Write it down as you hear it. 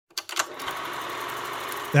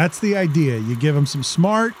That's the idea. You give them some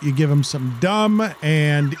smart, you give them some dumb,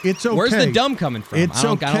 and it's okay. Where's the dumb coming from? It's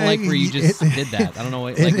I don't like where you just did that. I don't know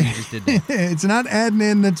like where you just did that. It's not adding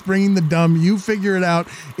in that's bringing the dumb. You figure it out.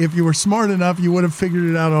 If you were smart enough, you would have figured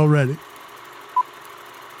it out already.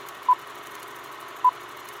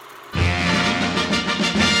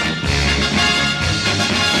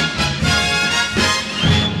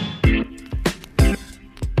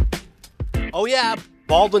 Oh, yeah,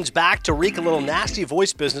 Baldwin's back to wreak a little nasty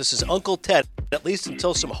voice business as Uncle Ted, at least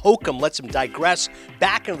until some hokum lets him digress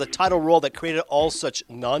back into the title role that created all such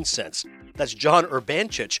nonsense. That's John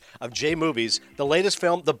Urbanchich of J Movies, the latest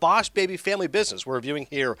film, The Boss Baby Family Business, we're reviewing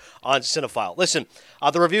here on Cinephile. Listen,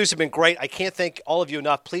 the reviews have been great. I can't thank all of you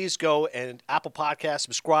enough. Please go and Apple Podcasts,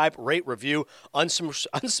 subscribe, rate, review,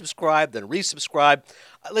 unsubscribe, then resubscribe.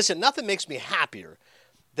 Listen, nothing makes me happier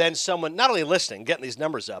than someone not only listening, getting these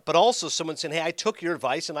numbers up, but also someone saying, hey, I took your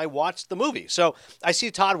advice and I watched the movie. So I see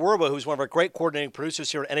Todd Werba, who's one of our great coordinating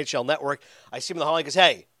producers here at NHL Network. I see him in the hall. He goes,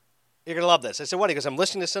 hey, you're going to love this. I said, what? He goes, I'm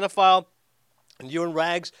listening to Cinephile and you and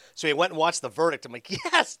Rags. So he went and watched The Verdict. I'm like,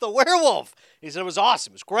 yes, the werewolf. He said, it was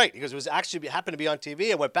awesome. It was great. He goes, it was actually happened to be on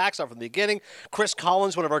TV. I went back, saw it from the beginning. Chris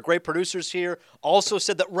Collins, one of our great producers here, also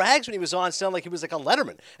said that Rags, when he was on, sounded like he was like on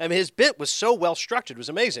Letterman. I mean, his bit was so well structured. It was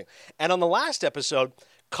amazing. And on the last episode,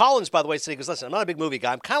 Collins, by the way, said, he goes, listen, I'm not a big movie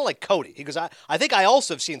guy. I'm kind of like Cody. He goes, I think I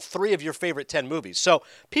also have seen 3 of your favorite 10 movies. So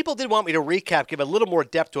people did want me to recap, give a little more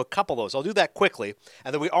depth to a couple of those. I'll do that quickly.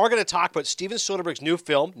 And then we are going to talk about Steven Soderbergh's new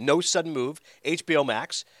film, No Sudden Move, HBO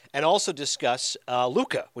Max, and also discuss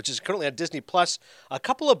Luca, which is currently on Disney+. A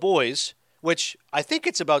Couple of Boys, which I think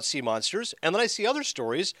it's about sea monsters. And then I see other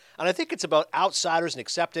stories, and I think it's about outsiders and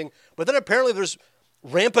accepting. But then apparently there's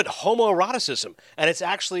rampant homoeroticism, and it's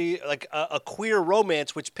actually like a queer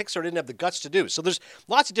romance, which Pixar didn't have the guts to do. So there's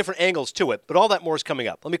lots of different angles to it, but all that more is coming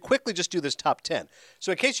up. Let me quickly just do this top 10.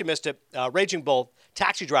 So in case you missed it, Raging Bull,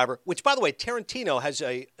 Taxi Driver, which, by the way, Tarantino has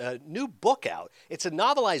a new book out. It's a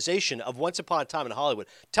novelization of Once Upon a Time in Hollywood.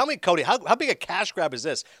 Tell me, Cody, how big a cash grab is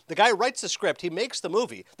this? The guy writes the script, he makes the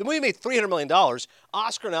movie. The movie made $300 million,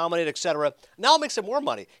 Oscar nominated, etc. Now it makes him more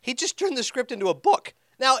money. He just turned the script into a book.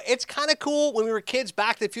 Now, it's kind of cool. When we were kids,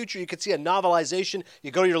 Back to the Future, you could see a novelization.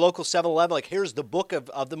 You go to your local 7-Eleven, like, here's the book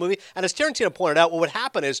of the movie. And as Tarantino pointed out, what would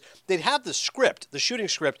happen is they'd have the script, the shooting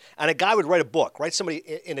script, and a guy would write a book, right? Somebody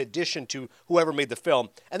in addition to whoever made the film.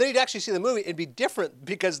 And then you'd actually see the movie. It'd be different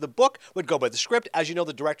because the book would go by the script. As you know,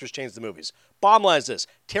 the directors changed the movies. Bottom line is this.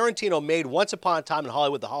 Tarantino made Once Upon a Time in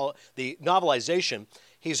Hollywood, the novelization.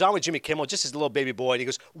 He's on with Jimmy Kimmel, just as a little baby boy. And he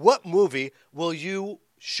goes, what movie will you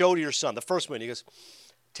show to your son? The first movie. He goes,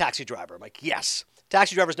 Taxi Driver. I'm like, yes.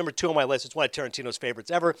 Taxi Driver is number 2 on my list. It's one of Tarantino's favorites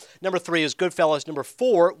ever. Number 3 is Goodfellas. Number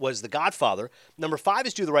 4 was The Godfather. Number 5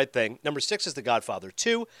 is Do the Right Thing. Number 6 is The Godfather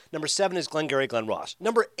 2. Number 7 is Glengarry Glen Ross.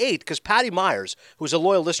 Number 8, because Patty Myers, who's a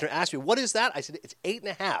loyal listener, asked me, what is that? I said, it's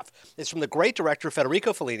 8.5. It's from the great director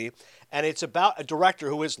Federico Fellini, and it's about a director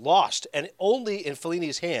who is lost. And only in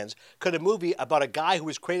Fellini's hands could a movie about a guy who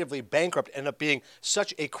was creatively bankrupt end up being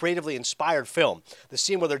such a creatively inspired film. The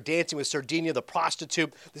scene where they're dancing with Sardinia, the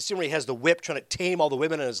prostitute. The scene where he has the whip trying to tame all the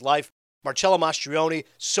women in his life. Marcello Mastroianni,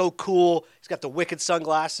 so cool. He's got the wicked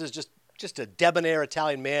sunglasses, just a debonair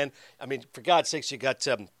Italian man. I mean, for God's sakes, you got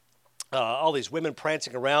all these women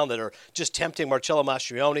prancing around that are just tempting Marcello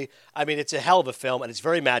Mastroianni. I mean, it's a hell of a film, and it's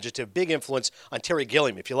very imaginative. Big influence on Terry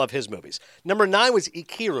Gilliam, if you love his movies. Number 9 was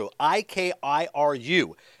Ikiru,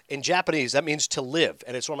 I-K-I-R-U. In Japanese, that means to live,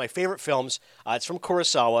 and it's one of my favorite films. It's from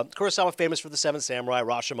Kurosawa. Kurosawa, famous for The Seven Samurai,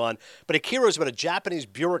 Rashomon. But Ikiru is about a Japanese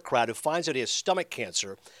bureaucrat who finds out he has stomach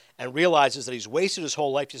cancer and realizes that he's wasted his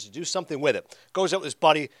whole life just to do something with it. Goes out with his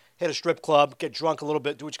buddy, hit a strip club, get drunk a little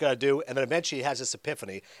bit, do what you got to do, and then eventually he has this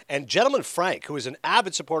epiphany. And Gentleman Frank, who is an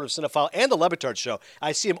avid supporter of Cinephile and the Le Batard Show,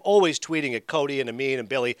 I see him always tweeting at Cody and Amin and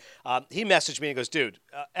Billy. He messaged me and goes, dude,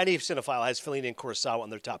 any Cinephile has Fellini and Kurosawa on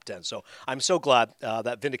their top 10. So I'm so glad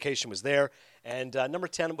that vindication was there. And number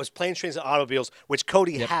 10 was Planes, Trains, and Automobiles, which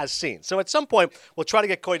Cody has seen. So at some point, we'll try to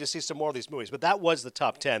get Cody to see some more of these movies. But that was the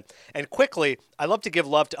top 10. And quickly, I love to give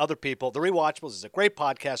love to other people. The Rewatchables is a great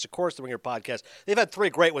podcast. Of course, the Ringer podcast. They've had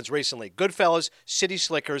 3 great ones recently. Goodfellas, City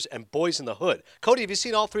Slickers, and Boys in the Hood. Cody, have you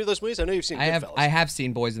seen all 3 of those movies? I know you've seen Goodfellas. I have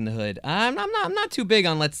seen Boys in the Hood. I'm not too big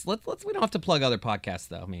on let's we don't have to plug other podcasts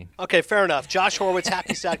though. I mean. Okay, fair enough. Josh Horowitz,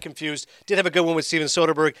 Happy, Sad, Confused. Did have a good one with Steven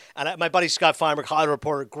Soderbergh. And my buddy Scott Feinberg, Hollywood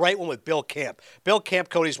Reporter. Great one with Bill Camp. Bill Camp,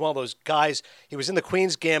 Cody's one of those guys. He was in The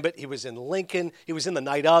Queen's Gambit. He was in Lincoln. He was in The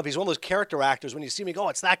Night Of. He's one of those character actors. When you see me go, oh,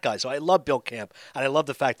 it's that guy. So I love Bill Camp, and I love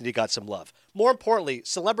the fact that he got some love. More importantly,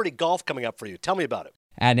 celebrity golf coming up for you. Tell me about it.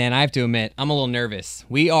 Adnan, I have to admit, I'm a little nervous.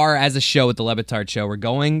 We are, as a show at the Le Batard Show, we're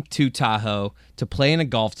going to Tahoe to play in a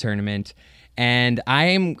golf tournament, and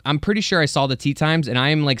I'm pretty sure I saw the tee times, and I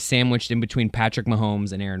am like sandwiched in between Patrick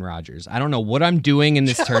Mahomes and Aaron Rodgers. I don't know what I'm doing in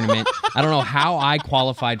this tournament. I don't know how I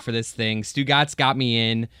qualified for this thing. Stugatz got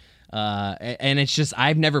me in, and it's just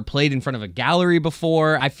I've never played in front of a gallery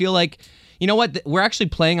before. I feel like, you know what? We're actually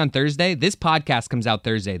playing on Thursday. This podcast comes out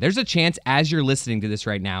Thursday. There's a chance, as you're listening to this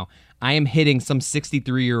right now, I am hitting some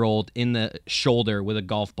 63-year-old in the shoulder with a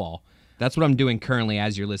golf ball. That's what I'm doing currently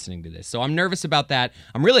as you're listening to this. So I'm nervous about that.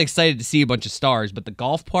 I'm really excited to see a bunch of stars, but the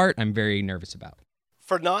golf part, I'm very nervous about.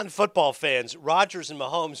 For non-football fans, Rodgers and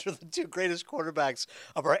Mahomes are the two greatest quarterbacks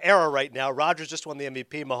of our era right now. Rodgers just won the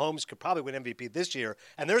MVP. Mahomes could probably win MVP this year.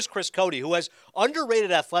 And there's Chris Cody, who has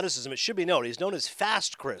underrated athleticism. It should be known. He's known as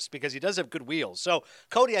Fast Chris because he does have good wheels. So,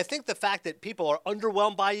 Cody, I think the fact that people are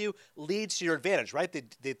underwhelmed by you leads to your advantage, right?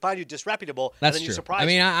 They find you disreputable, That's and then true. you surprise I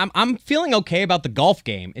mean, them. I'm feeling okay about the golf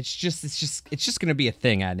game. It's just going to be a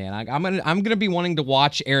thing, Adnan. I'm gonna be wanting to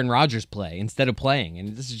watch Aaron Rodgers play instead of playing,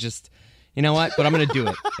 and this is just. You know what? But I'm going to do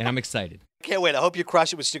it, and I'm excited. Can't wait. I hope you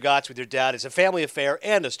crush it with Stugatz with your dad. It's a family affair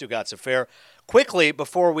and a Stugatz affair. Quickly,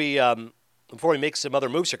 before we make some other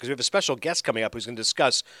moves here, because we have a special guest coming up who's going to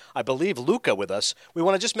discuss, I believe, Luca with us, we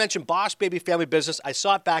want to just mention Boss Baby Family Business. I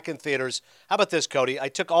saw it back in theaters. How about this, Cody? I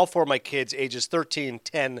took all four of my kids, ages 13,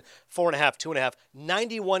 10, 4.5, 2.5,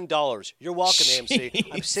 $91. You're welcome,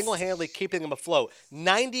 AMC. I'm single-handedly keeping them afloat.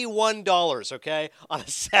 $91, okay, on a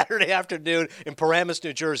Saturday afternoon in Paramus,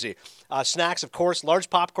 New Jersey. Snacks, of course, large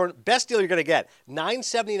popcorn. Best deal you're going to get.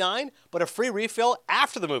 $9.79, but a free refill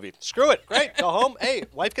after the movie. Screw it. Great. Go home. Hey,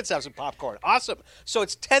 wife gets to have some popcorn. Awesome. So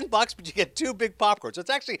it's $10, but you get two big popcorns. So it's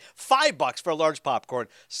actually $5 for a large popcorn.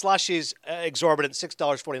 Slushies, exorbitant,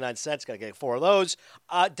 $6.49. Got to get four of those.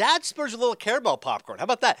 Dad spurs a little caramel popcorn. How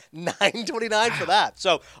about that? $9.29 for that.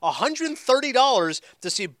 So $130 to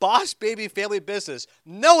see Boss Baby Family Business.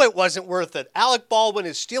 No, it wasn't worth it. Alec Baldwin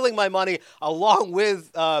is stealing my money along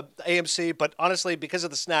with AMC, but honestly, because of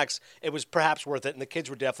the snacks, it was perhaps worth it, and the kids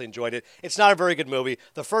were definitely enjoyed it. It's not a very good movie.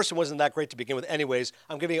 The first one wasn't that great to begin with anyways.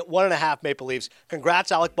 I'm giving it 1.5 Maple Leafs.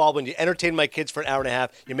 Congrats, Alec Baldwin. You entertained my kids for an hour and a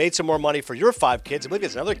half. You made some more money for your 5 kids. I believe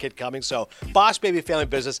there's another kid coming. So, Boss Baby Family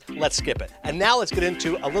Business, let's skip it. And now let's get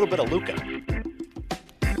into a little bit of Luca.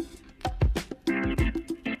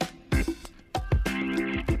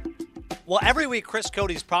 Well, every week, Chris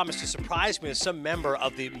Cody's promised to surprise me with some member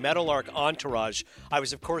of the Meadowlark entourage. I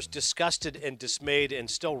was, of course, disgusted and dismayed and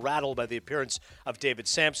still rattled by the appearance of David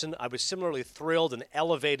Sampson. I was similarly thrilled and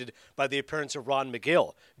elevated by the appearance of Ron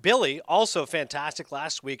McGill. Billy, also fantastic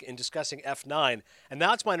last week in discussing F9. And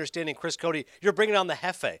now it's my understanding, Chris Cody, you're bringing on the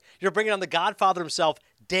Jefe. You're bringing on the Godfather himself,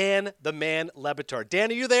 Dan the Man Le Batard.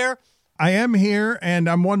 Dan, are you there? I am here, and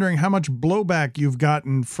I'm wondering how much blowback you've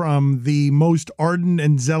gotten from the most ardent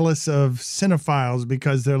and zealous of cinephiles,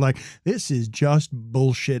 because they're like, this is just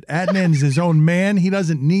bullshit. Adnan's his own man. He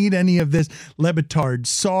doesn't need any of this Le Batard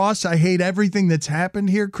sauce. I hate everything that's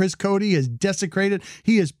happened here. Chris Cody is desecrated.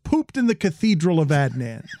 He has pooped in the cathedral of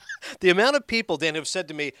Adnan. The amount of people, Dan, who've said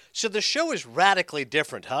to me, so the show is radically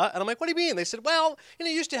different, huh? And I'm like, what do you mean? They said, well, you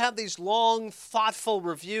used to have these long, thoughtful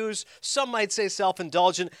reviews. Some might say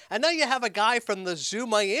self-indulgent. And now you have a guy from the Zoo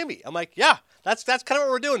Miami. I'm like, yeah, that's kind of what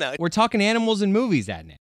we're doing now. We're talking animals and movies,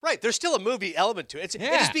 Adnan. Right, there's still a movie element to it. It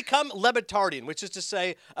has become Le Batardian, which is to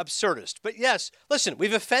say absurdist. But yes, listen,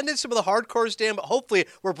 we've offended some of the hardcores, Dan, but hopefully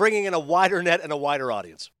we're bringing in a wider net and a wider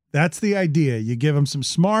audience. That's the idea. You give them some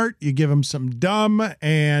smart, you give them some dumb,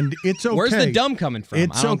 and it's okay. Where's the dumb coming from?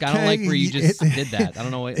 It's I don't like where you just did that. I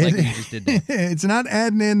don't know, like you just did that. It's not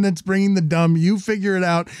Adnan that's bringing the dumb. You figure it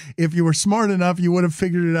out. If you were smart enough, you would have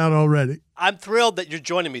figured it out already. I'm thrilled that you're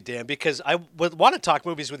joining me, Dan, because I would want to talk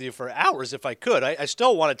movies with you for hours if I could. I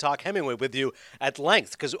still want to talk Hemingway with you at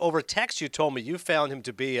length, because over text you told me you found him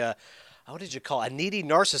to be a what did you call it? A needy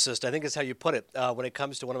narcissist, I think is how you put it when it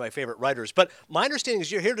comes to one of my favorite writers. But my understanding is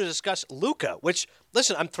you're here to discuss Luca, which,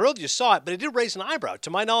 listen, I'm thrilled you saw it, but it did raise an eyebrow. To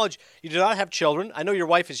my knowledge, you do not have children. I know your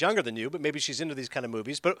wife is younger than you, but maybe she's into these kind of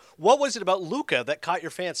movies. But what was it about Luca that caught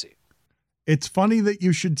your fancy? It's funny that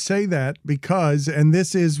you should say that because, and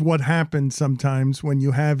this is what happens sometimes when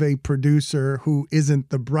you have a producer who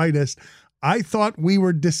isn't the brightest, I thought we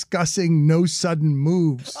were discussing No Sudden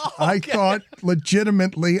Moves. Okay. I thought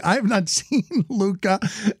legitimately, I have not seen Luca,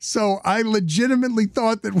 so I legitimately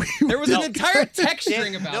thought that we There was an entire text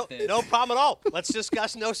string about this. No problem at all. Let's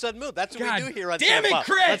discuss No Sudden Move. That's what we do here on damn Tampa. it,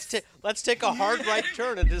 Chris! Let's take a hard right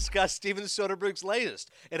turn and discuss Steven Soderbergh's latest.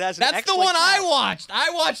 It has an That's the one I watched. I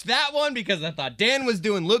watched that one because I thought Dan was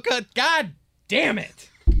doing Luca. God damn it.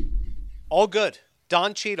 All good.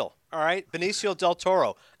 Don Cheadle. All right, Benicio del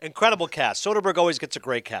Toro, incredible cast. Soderbergh always gets a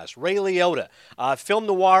great cast. Ray Liotta, film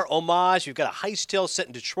noir homage. You've got a heist tale set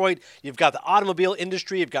in Detroit. You've got the automobile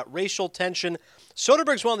industry. You've got racial tension.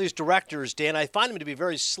 Soderbergh's one of these directors, Dan. I find him to be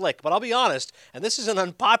very slick, but I'll be honest, and this is an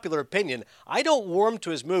unpopular opinion, I don't warm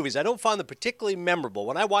to his movies. I don't find them particularly memorable.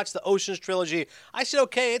 When I watch the Ocean's trilogy, I said,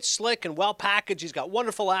 okay, it's slick and well packaged. He's got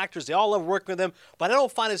wonderful actors. They all love working with him, but I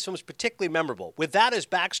don't find his films particularly memorable. With that as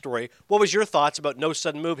backstory, what was your thoughts about No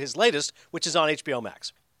Sudden Move, his latest, which is on HBO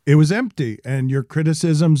Max? It was empty, and your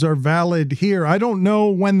criticisms are valid here. I don't know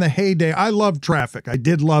when the heyday. I love Traffic. I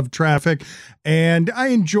did love Traffic, and I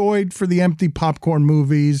enjoyed for the empty popcorn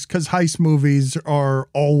movies, because heist movies are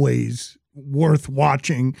always worth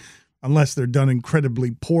watching unless they're done incredibly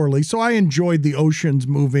poorly. So I enjoyed the Ocean's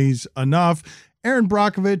movies enough. Aaron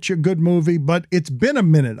Brockovich, a good movie, but it's been a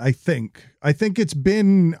minute, I think. I think it's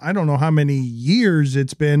been, I don't know how many years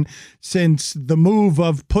it's been since the move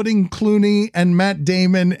of putting Clooney and Matt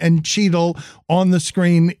Damon and Cheadle on the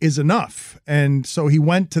screen is enough. And so he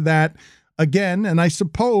went to that again. And I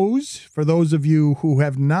suppose for those of you who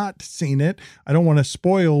have not seen it, I don't want to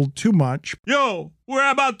spoil too much. Yo, we're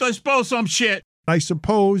about to spoil some shit. I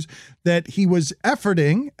suppose that he was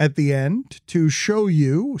efforting at the end to show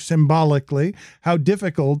you symbolically how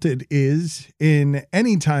difficult it is in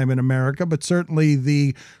any time in America, but certainly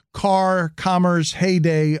the car commerce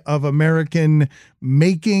heyday of Americans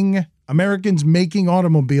making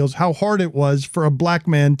automobiles, how hard it was for a black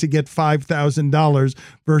man to get $5,000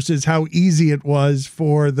 versus how easy it was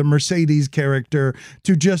for the Mercedes character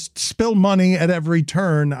to just spill money at every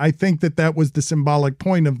turn. I think that was the symbolic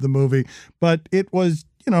point of the movie, but it was,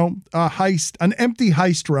 a heist, an empty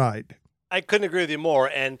heist ride. I couldn't agree with you more.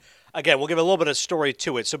 And again, we'll give a little bit of story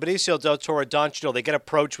to it. So Benicio del Toro, Don Cheadle, they get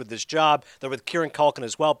approached with this job. They're with Kieran Culkin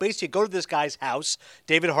as well. Basically, go to this guy's house,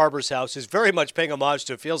 David Harbour's house, who's very much paying homage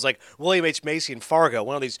to, it feels like, William H. Macy in Fargo,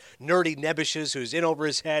 one of these nerdy nebbishes who's in over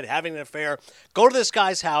his head, having an affair. Go to this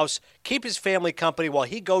guy's house, keep his family company while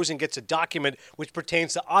he goes and gets a document which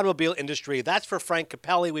pertains to the automobile industry. That's for Frank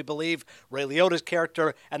Capelli, we believe, Ray Liotta's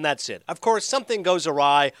character, and that's it. Of course, something goes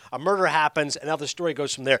awry, a murder happens, and now the story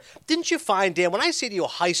goes from there. Didn't you find, Dan, when I say to you a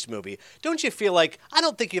heist movie, don't you feel like, I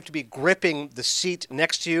don't think you have to be gripping the seat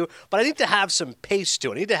next to you, but I need to have some pace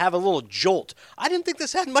to it. I need to have a little jolt. I didn't think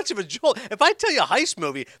this had much of a jolt. If I tell you a heist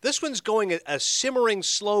movie, this one's going a simmering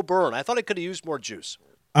slow burn. I thought it could have used more juice.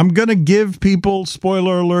 I'm going to give people,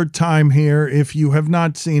 spoiler alert time here, if you have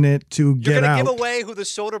not seen it, to get out. You're going to give away who the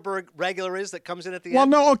Soderbergh regular is that comes in at the end? Well,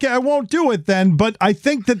 no, okay, I won't do it then, but I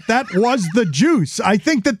think that was the juice. I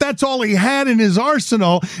think that's all he had in his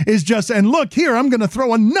arsenal is just, and look, here, I'm going to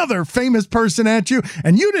throw another famous person at you,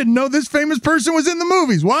 and you didn't know this famous person was in the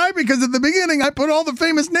movies. Why? Because at the beginning, I put all the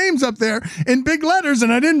famous names up there in big letters,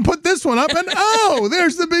 and I didn't put this one up, and oh,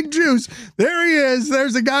 there's the big juice. There he is.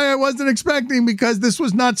 There's a guy I wasn't expecting because this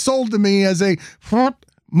was not sold to me as a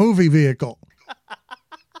movie vehicle.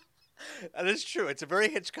 That is true. It's a very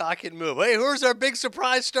Hitchcockian move. Hey, who's our big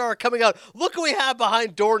surprise star coming out? Look who we have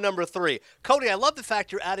behind door number 3. Cody, I love the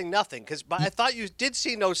fact you're adding nothing because I thought you did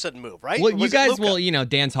see No Sudden Move, right? Well, you guys will,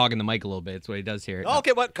 Dan's hogging the mic a little bit. That's what he does here.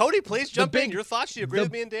 Okay, well, Cody, please jump in. Your thoughts? Do you agree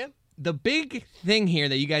with me and Dan? The big thing here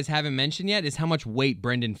that you guys haven't mentioned yet is how much weight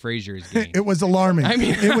Brendan Fraser is gaining. It was alarming. I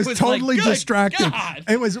mean, it was totally like, distracting. God.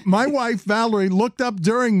 It was my wife Valerie looked up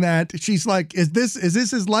during that. She's like, "Is this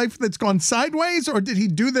his life that's gone sideways, or did he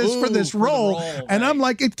do this for this role?" And I'm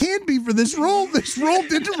like, "It can't be for this role. This role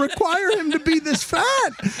didn't require him to be this fat.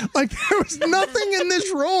 Like there was nothing in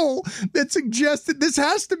this role that suggested this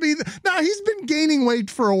has to be." Now he's been gaining weight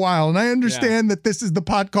for a while, and I understand that this is the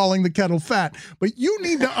pot calling the kettle fat. But you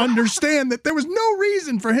need to understand that there was no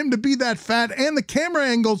reason for him to be that fat, and the camera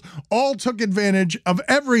angles all took advantage of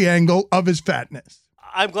every angle of his fatness.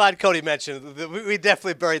 I'm glad Cody mentioned that we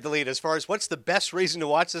definitely buried the lead as far as what's the best reason to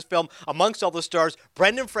watch this film amongst all the stars.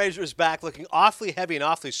 Brendan Fraser is back looking awfully heavy and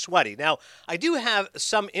awfully sweaty. Now, I do have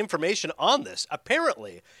some information on this.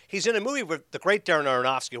 Apparently, he's in a movie with the great Darren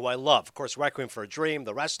Aronofsky, who I love. Of course, Requiem for a Dream,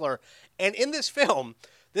 The Wrestler. And in this film,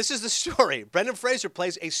 this is the story. Brendan Fraser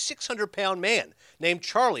plays a 600-pound man named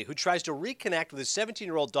Charlie who tries to reconnect with his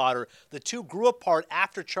 17-year-old daughter. The two grew apart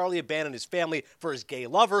after Charlie abandoned his family for his gay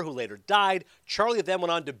lover who later died. Charlie then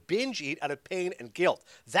went on to binge eat out of pain and guilt.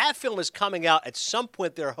 That film is coming out at some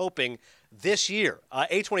point, they're hoping, this year.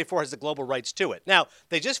 A24 has the global rights to it. Now,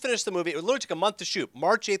 they just finished the movie. It literally took a month to shoot,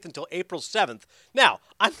 March 8th until April 7th. Now,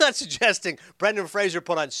 I'm not suggesting Brendan Fraser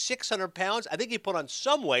put on 600 pounds. I think he put on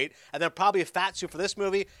some weight and then probably a fat suit for this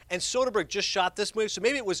movie. And Soderbergh just shot this movie, so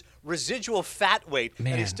maybe it was residual fat weight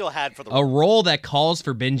that he still had for the role that calls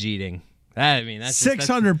for binge eating. That's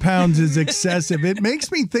 600 pounds is excessive. It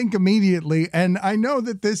makes me think immediately, and I know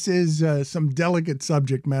that this is some delicate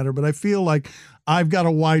subject matter, but I feel like I've got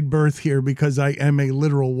a wide berth here because I am a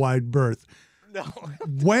literal wide berth. No.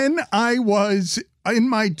 When I was in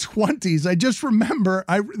my 20s, I just remember,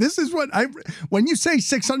 when you say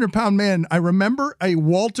 600-pound man, I remember a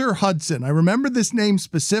Walter Hudson. I remember this name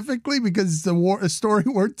specifically because it's a story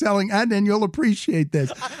worth telling, and you'll appreciate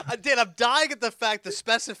this. Dan, I'm dying at the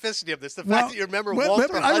specificity of this, the fact that you remember Walter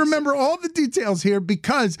Hudson. I remember all the details here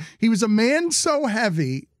because he was a man so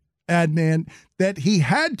heavy, Adnan, that he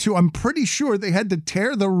had to, I'm pretty sure they had to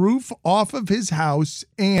tear the roof off of his house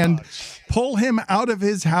and pull him out of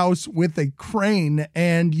his house with a crane.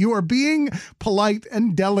 And you are being polite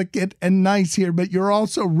and delicate and nice here, but you're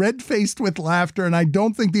also red-faced with laughter. And I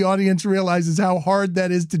don't think the audience realizes how hard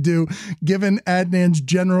that is to do, given Adnan's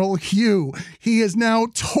general hue. He is now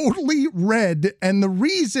totally red. And the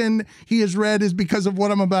reason he is red is because of what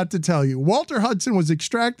I'm about to tell you. Walter Hudson was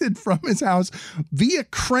extracted from his house via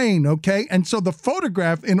crane, okay? And so the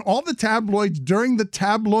photograph in all the tabloids during the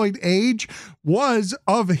tabloid age was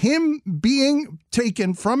of him being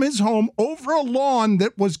taken from his home over a lawn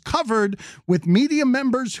that was covered with media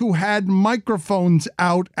members who had microphones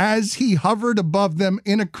out as he hovered above them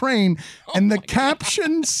in a crane. And the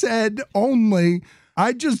caption said only,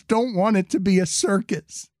 "I just don't want it to be a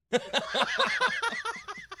circus."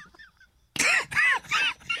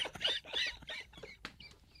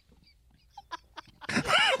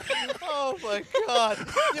 Oh my God.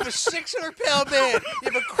 You have a 600-pound man.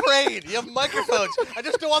 You have a crane. You have microphones. I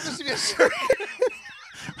just don't want this to be a circus.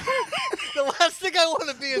 The last thing I want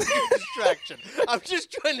to be is a distraction. I'm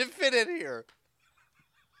just trying to fit in here.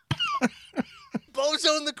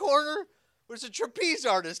 Bozo in the corner. There's a trapeze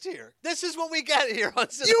artist here. This is what we got here on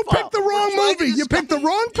Cinephile. You picked the wrong movie. You picked the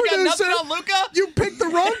wrong producer. You got nothing on Luca? You picked the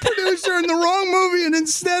wrong producer and the wrong movie, and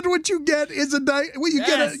instead, what you get is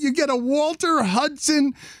you get a Walter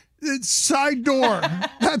Hudson side door.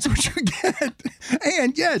 That's what you get.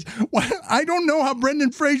 And yes, I don't know how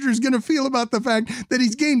Brendan Fraser is going to feel about the fact that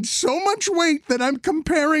he's gained so much weight that I'm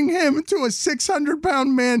comparing him to a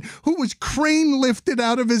 600-pound man who was crane lifted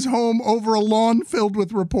out of his home over a lawn filled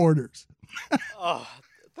with reporters. Oh,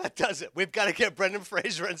 that does it. We've got to get Brendan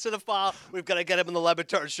Fraser in Cinephile. We've got to get him in the Le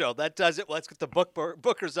Batard show. That does it. Let's get the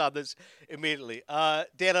bookers on this immediately. Dan,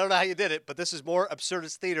 I don't know how you did it, but this is more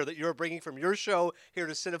absurdist theater that you're bringing from your show here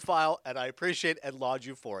to Cinephile, and I appreciate and laud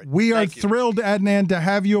you for it. We are thrilled, Adnan, to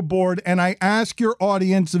have you aboard, and I ask your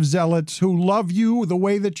audience of zealots who love you the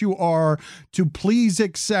way that you are to please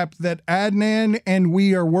accept that Adnan and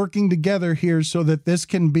we are working together here so that this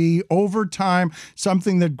can be, over time,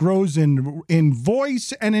 something that grows in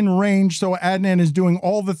voice and in range. So Adnan is doing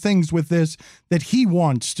all the things with this that he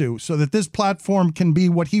wants to, so that this platform can be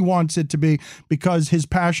what he wants it to be, because his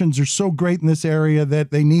passions are so great in this area that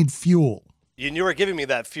they need fuel. And you were giving me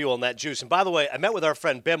that fuel and that juice. And by the way, I met with our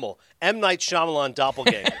friend Bimmel, M. Night Shyamalan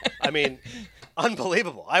doppelganger. I mean,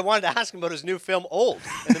 unbelievable. I wanted to ask him about his new film, Old,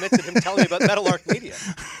 in the midst of him telling me about Metal Arc Media.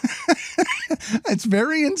 It's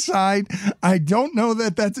very inside. I don't know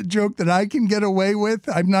that that's a joke that I can get away with.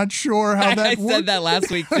 I'm not sure how that works. I said that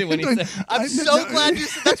last week, too, when he said... I'm so glad you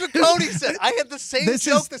said... That's what Cody said. I had the same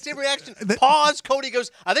joke, the same reaction. Pause. Cody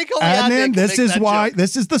goes, I think only Adnan can this make is that why joke.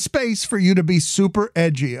 This is the space for you to be super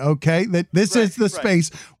edgy, okay? This is the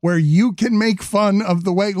space where you can make fun of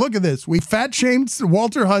the way... Look at this. We fat-shamed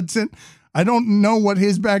Walter Hudson. I don't know what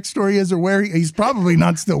his backstory is or where he's probably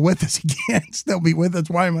not still with us. He can't still be with us.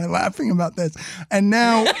 Why am I laughing about this? And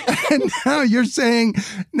now you're saying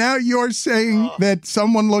that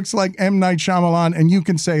someone looks like M. Night Shyamalan, and you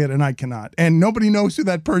can say it and I cannot. And nobody knows who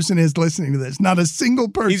that person is listening to this. Not a single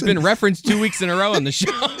person. He's been referenced 2 weeks in a row on the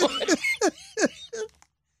show.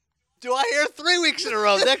 Do I hear 3 weeks in a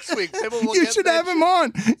row next week? You should have him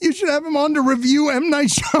on. You should have him on to review M.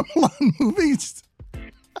 Night Shyamalan movies.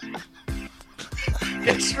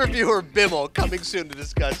 Guest reviewer Bimmel coming soon to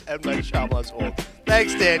discuss M. Night Shyamalan's Old.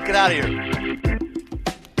 Thanks, Dan. Get out of here.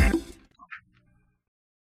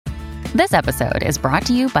 This episode is brought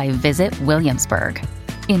to you by Visit Williamsburg.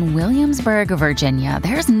 In Williamsburg, Virginia,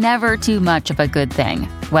 there's never too much of a good thing.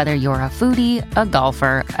 Whether you're a foodie, a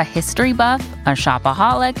golfer, a history buff, a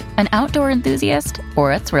shopaholic, an outdoor enthusiast,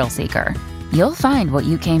 or a thrill seeker, you'll find what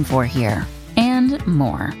you came for here and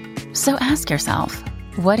more. So ask yourself,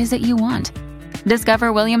 what is it you want?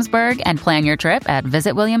 Discover Williamsburg and plan your trip at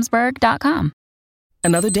visitwilliamsburg.com.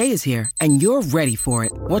 Another day is here, and you're ready for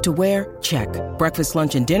it. What to wear? Check. Breakfast,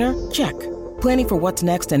 lunch, and dinner? Check. Planning for what's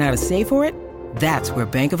next and how to save for it? That's where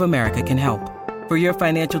Bank of America can help. For your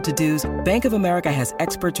financial to-dos, Bank of America has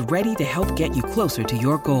experts ready to help get you closer to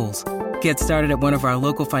your goals. Get started at one of our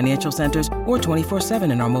local financial centers or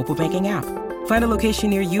 24/7 in our mobile banking app. Find a location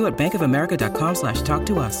near you at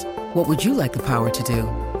bankofamerica.com/talktous. What would you like the power to do?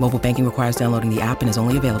 Mobile banking requires downloading the app and is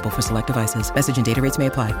only available for select devices. Message and data rates may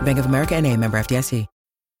apply. Bank of America N.A., member FDIC.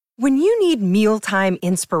 When you need mealtime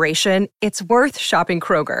inspiration, it's worth shopping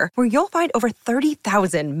Kroger, where you'll find over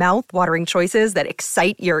 30,000 mouth-watering choices that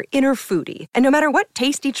excite your inner foodie. And no matter what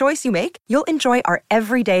tasty choice you make, you'll enjoy our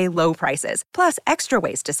everyday low prices, plus extra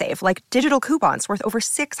ways to save, like digital coupons worth over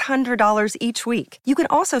 $600 each week. You can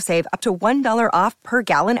also save up to $1 off per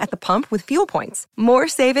gallon at the pump with fuel points. More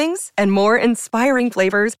savings and more inspiring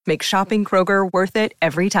flavors make shopping Kroger worth it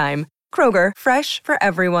every time. Kroger, fresh for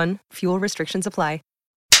everyone. Fuel restrictions apply.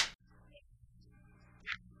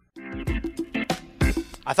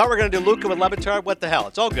 I thought we were going to do Luca with Le Batard. What the hell?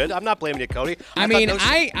 It's all good. I'm not blaming you, Cody.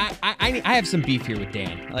 I have some beef here with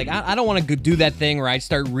Dan. Like, I don't want to do that thing where I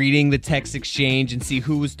start reading the text exchange and see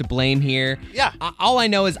who was to blame here. Yeah. All I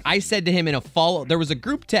know is I said to him in a follow, there was a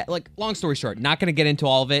group text, like, long story short, not going to get into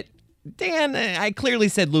all of it. Dan, I clearly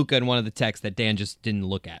said Luca in one of the texts that Dan just didn't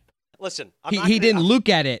look at. Listen, he didn't look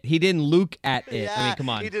at it. He didn't look at it. Yeah, I mean, come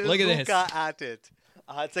on. He didn't Look at look this. At it.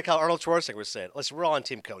 It's like how Arnold Schwarzenegger was saying. Listen, we're all on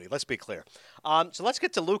Team Cody. Let's be clear. So let's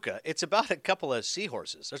get to Luca. It's about a couple of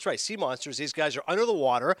seahorses. That's right, sea monsters. These guys are under the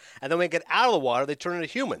water, and then when they get out of the water, they turn into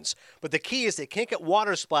humans. But the key is they can't get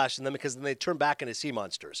water splashed in them because then they turn back into sea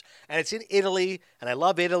monsters. And it's in Italy, and I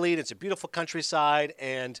love Italy, and it's a beautiful countryside,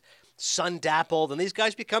 and sun-dappled, and these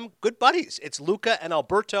guys become good buddies. It's Luca and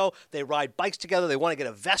Alberto. They ride bikes together. They want to get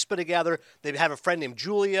a Vespa together. They have a friend named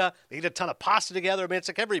Julia. They eat a ton of pasta together. I mean, it's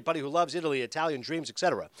like everybody who loves Italy, Italian dreams,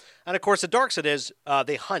 etc. And, of course, the dark side is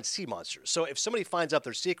they hunt sea monsters. So if somebody finds out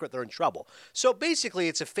their secret, they're in trouble. So basically,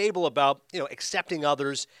 it's a fable about, accepting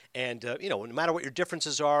others and, no matter what your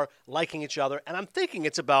differences are, liking each other. And I'm thinking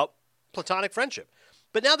it's about platonic friendship.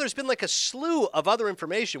 But now there's been like a slew of other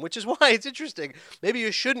information, which is why it's interesting. Maybe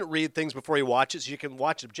you shouldn't read things before you watch it so you can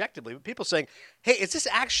watch it objectively. But people saying, hey, is this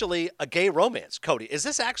actually a gay romance, Cody? Is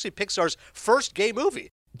this actually Pixar's first gay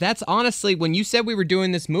movie? That's honestly, when you said we were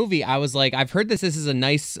doing this movie, I was like, I've heard this is a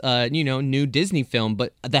nice, new Disney film.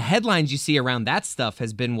 But the headlines you see around that stuff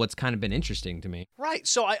has been what's kind of been interesting to me. Right.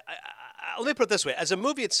 So let me put it this way. As a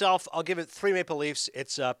movie itself, I'll give it 3 Maple Leafs.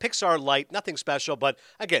 It's Pixar light, nothing special, but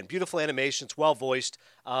again, beautiful animation. It's well voiced.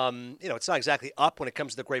 It's not exactly up when it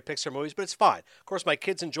comes to the great Pixar movies, but it's fine. Of course, my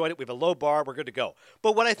kids enjoyed it. We have a low bar. We're good to go.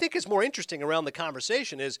 But what I think is more interesting around the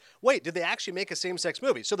conversation is, wait, did they actually make a same-sex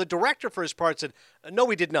movie? So the director, for his part, said, no,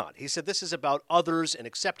 we did not. He said, this is about others and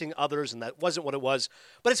accepting others, and that wasn't what it was.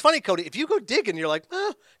 But it's funny, Cody, if you go digging, you're like,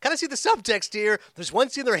 kind of see the subtext here. There's one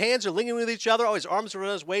scene their hands are linking with each other. Oh, his arms are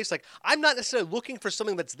around his waist. Like, I'm not necessarily looking for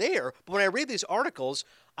something that's there, but when I read these articles,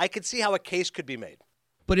 I could see how a case could be made.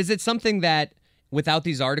 But is it something that, without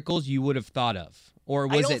these articles, you would have thought of? Or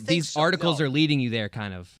was it these articles are leading you there,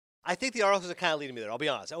 kind of? I think the articles are kind of leading me there, I'll be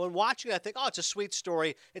honest. When watching it, I think, it's a sweet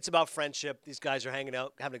story. It's about friendship. These guys are hanging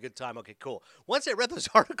out, having a good time. Okay, cool. Once I read those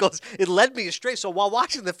articles, it led me astray. So while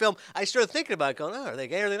watching the film, I started thinking about it, going, are they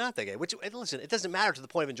gay or are they not gay? Which, listen, it doesn't matter to the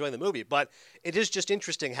point of enjoying the movie, but it is just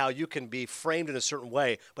interesting how you can be framed in a certain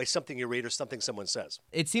way by something you read or something someone says.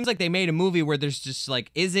 It seems like they made a movie where there's just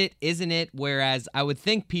like, is it, isn't it? Whereas I would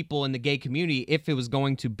think people in the gay community, if it was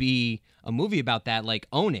going to be a movie about that, like,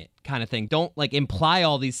 own it kind of thing. Don't like imply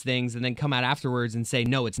all these things and then come out afterwards and say,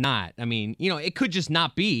 no, it's not. I mean, it could just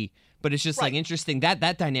not be, but it's just like interesting.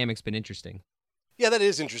 That dynamic's been interesting. Yeah, that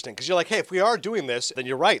is interesting because you're like, hey, if we are doing this, then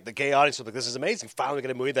you're right. The gay audience will be like, this is amazing. Finally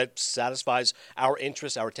get a movie that satisfies our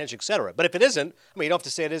interests, our attention, etc. But if it isn't, you don't have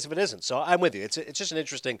to say it is if it isn't. So I'm with you. It's just an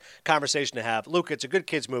interesting conversation to have. Luke, it's a good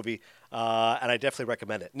kids movie, and I definitely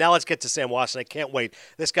recommend it. Now let's get to Sam Wasson. I can't wait.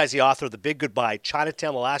 This guy's the author of The Big Goodbye,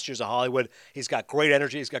 Chinatown, The Last Years of Hollywood. He's got great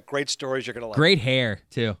energy. He's got great stories. You're going to like. Great hair,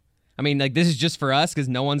 too. I mean, like, this is just for us because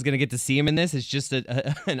no one's going to get to see him in this. It's just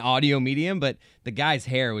an audio medium, but the guy's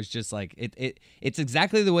hair was just like, it's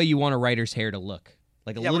exactly the way you want a writer's hair to look.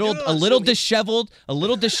 Like a little disheveled,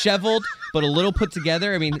 but a little put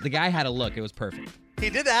together. I mean, the guy had a look. It was perfect. He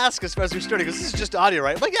did ask us as we started, because this is just audio,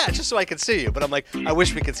 right? I'm like, yeah, just so I can see you. But I'm like, I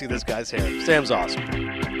wish we could see this guy's hair. Sam's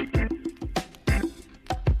awesome.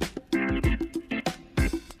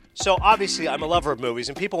 So obviously, I'm a lover of movies,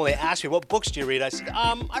 and people, when they ask me, what books do you read? I said,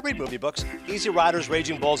 I read movie books. Easy Riders,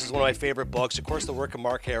 Raging Bulls is one of my favorite books. Of course, the work of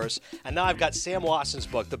Mark Harris. And now I've got Sam Wasson's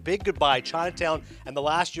book, The Big Goodbye, Chinatown, and The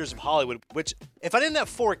Last Years of Hollywood, which, if I didn't have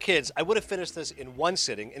 4 kids, I would have finished this in one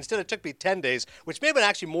sitting. Instead, it took me 10 days, which may have been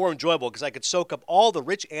actually more enjoyable because I could soak up all the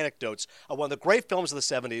rich anecdotes of one of the great films of the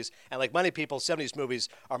 70s. And like many people, 70s movies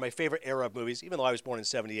are my favorite era of movies, even though I was born in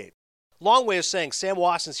 78. Long way of saying Sam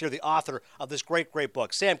Wasson's here, the author of this great, great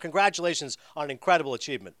book. Sam, congratulations on an incredible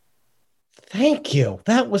achievement. Thank you.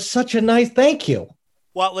 That was such a nice thank you.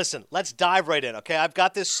 Well, listen, let's dive right in, okay? I've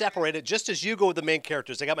got this separated just as you go with the main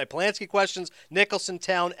characters. I got my Polanski questions, Nicholson,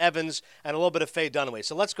 Town, Evans, and a little bit of Faye Dunaway.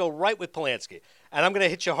 So let's go right with Polanski. And I'm going to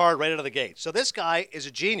hit you hard right out of the gate. So this guy is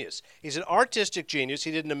a genius. He's an artistic genius.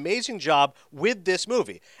 He did an amazing job with this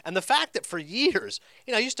movie. And the fact that for years,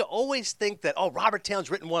 I used to always think that, Robert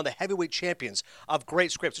Towne's written one of the heavyweight champions of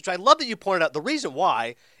great scripts, which I love that you pointed out. The reason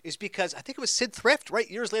why is because I think it was Sid Thrift,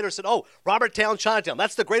 right, years later said, Robert Towne, Chinatown,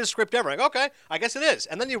 that's the greatest script ever. I go, okay, I guess it is.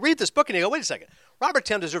 And then you read this book and you go, wait a second. Robert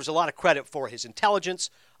Towne deserves a lot of credit for his intelligence,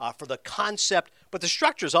 for the concept, but the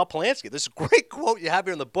structure is all Polanski. There's a great quote you have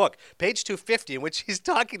here in the book, page 250, in which he's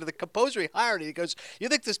talking to the composer he hired, and he goes, you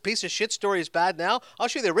think this piece of shit story is bad now? I'll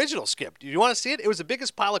show you the original script. Do you want to see it? It was the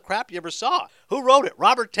biggest pile of crap you ever saw. Who wrote it?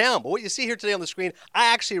 Robert Towne. But what you see here today on the screen,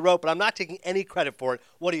 I actually wrote, but I'm not taking any credit for it.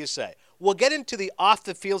 What do you say? We'll get into the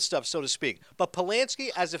off-the-field stuff, so to speak. But Polanski,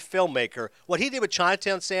 as a filmmaker, what he did with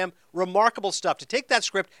Chinatown, Sam, remarkable stuff. To take that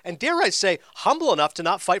script and, dare I say, humble enough to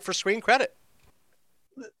not fight for screen credit.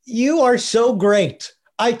 You are so great.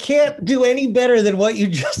 I can't do any better than what you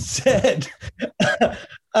just said.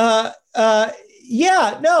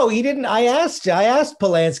 Yeah, no, he didn't. I asked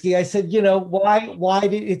Polanski, I said, why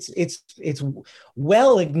did it's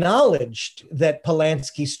well acknowledged that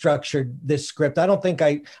Polanski structured this script. I don't think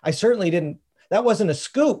I certainly didn't. That wasn't a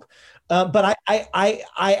scoop. But I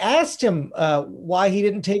asked him why he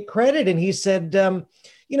didn't take credit. And he said,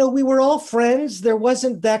 we were all friends. There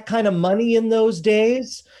wasn't that kind of money in those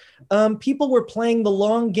days. People were playing the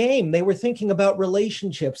long game. They were thinking about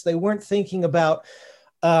relationships. They weren't thinking about,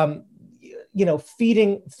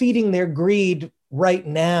 feeding their greed right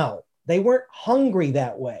now. They weren't hungry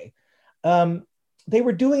that way. They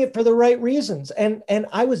were doing it for the right reasons. And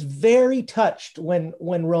I was very touched when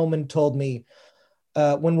Roman told me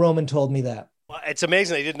that. Well, it's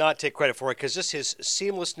amazing they did not take credit for it because just his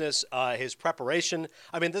seamlessness, his preparation.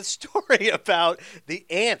 I mean, the story about the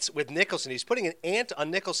ants with Nicholson, he's putting an ant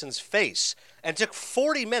on Nicholson's face and it took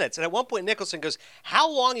 40 minutes. And at one point, Nicholson goes, how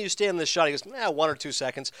long are you staying in this shot? He goes, 1 or 2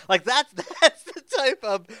 seconds. Like that's the type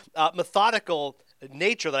of methodical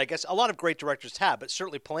nature that I guess a lot of great directors have, but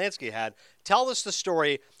certainly Polanski had. Tell us the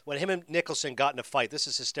story when him and Nicholson got in a fight. This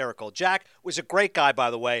is hysterical. Jack was a great guy, by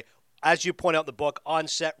the way. As you point out in the book, on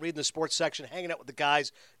set, reading the sports section, hanging out with the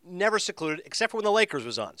guys, never secluded, except for when the Lakers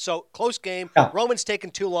was on. So, close game. Yeah. Roman's taking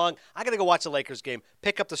too long. I got to go watch the Lakers game.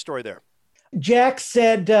 Pick up the story there. Jack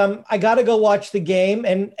said, I got to go watch the game,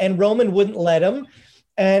 and Roman wouldn't let him.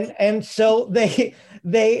 And so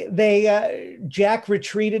Jack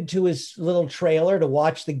retreated to his little trailer to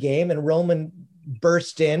watch the game, and Roman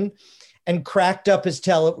burst in and cracked up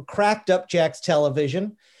Jack's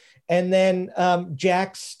television. And then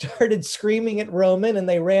Jack started screaming at Roman, and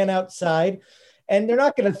they ran outside. And they're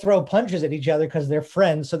not going to throw punches at each other because they're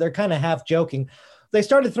friends, so they're kind of half joking. They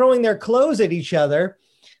started throwing their clothes at each other,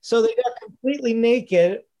 so they got completely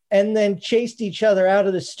naked and then chased each other out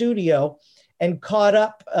of the studio and caught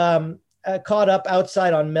up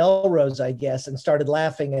outside on Melrose, I guess, and started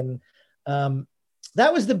laughing. And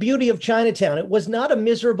that was the beauty of Chinatown. It was not a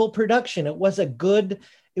miserable production. It was a good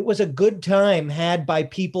time had by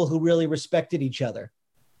people who really respected each other.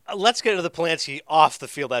 Let's get into the Polanski off the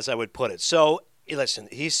field, as I would put it. So, listen,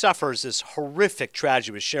 he suffers this horrific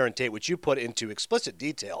tragedy with Sharon Tate, which you put into explicit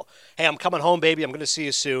detail. Hey, I'm coming home, baby. I'm going to see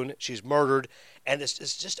you soon. She's murdered. And it's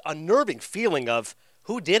just unnerving feeling of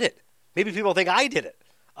who did it. Maybe people think I did it.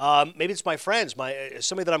 Maybe it's my friends,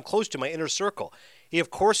 somebody that I'm close to, my inner circle. He, of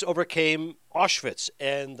course, overcame Auschwitz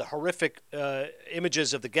and the horrific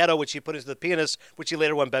images of the ghetto, which he put into The Pianist, which he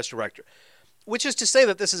later won Best Director. Which is to say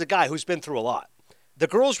that this is a guy who's been through a lot. The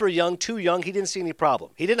girls were young, too young. He didn't see any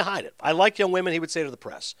problem. He didn't hide it. I like young women, he would say to the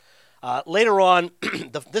press. Later on,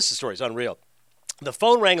 this story is unreal. The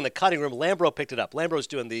phone rang in the cutting room. Lambro picked it up. Lambro's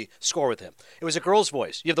doing the score with him. It was a girl's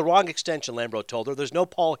voice. You have the wrong extension, Lambro told her. There's no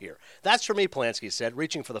Paul here. That's for me, Polanski said,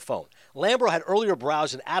 reaching for the phone. Lambro had earlier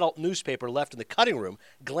browsed an adult newspaper left in the cutting room,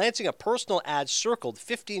 glancing a personal ad circled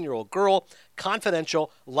 15-year-old girl,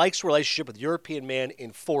 confidential, likes relationship with European man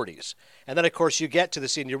in 40s. And then, of course, you get to the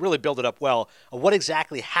scene. You really build it up well of what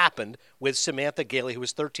exactly happened with Samantha Gailey, who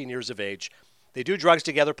was 13 years of age. They do drugs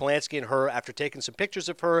together, Polanski and her. After taking some pictures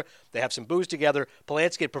of her, they have some booze together.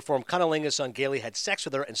 Polanski had performed cunnilingus on Gailey, had sex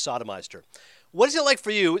with her, and sodomized her. What is it like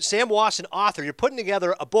for you, Sam Wasson, author? You're putting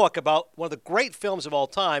together a book about one of the great films of all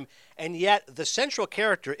time, and yet the central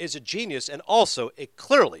character is a genius and also a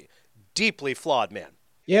clearly deeply flawed man.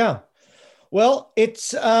 Yeah. Well,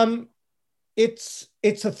 it's a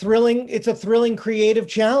thrilling creative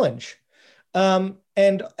challenge.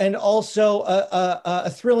 And also a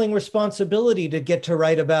thrilling responsibility to get to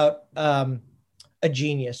write about a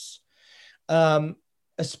genius,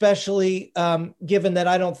 especially given that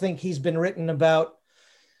I don't think he's been written about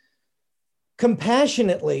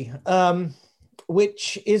compassionately,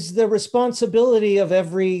 which is the responsibility of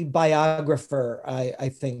every biographer, I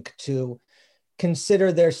think, to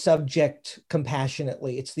consider their subject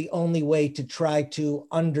compassionately. It's the only way to try to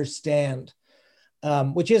understand,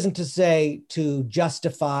 which isn't to say to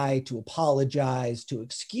justify, to apologize, to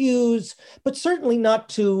excuse, but certainly not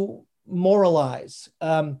to moralize.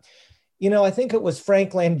 I think it was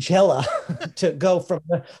Frank Langella to go from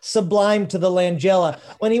the sublime to the Langella.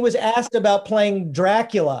 When he was asked about playing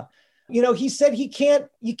Dracula, he said you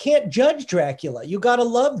can't judge Dracula. You got to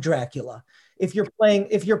love Dracula if you're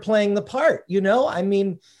playing the part,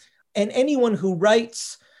 and anyone who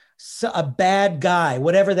writes a bad guy,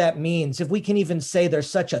 whatever that means, if we can even say there's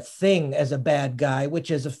such a thing as a bad guy,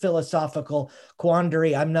 which is a philosophical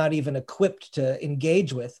quandary I'm not even equipped to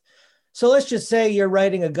engage with. So let's just say you're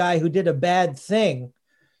writing a guy who did a bad thing.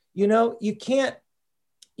 You can't,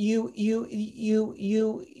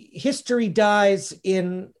 history dies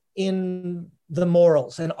in the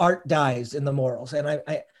morals, and art dies in the morals. And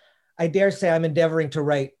I dare say I'm endeavoring to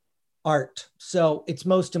write art. So it's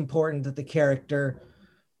most important that the character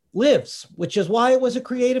lives, which is why it was a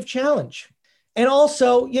creative challenge. And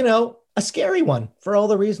also, a scary one for all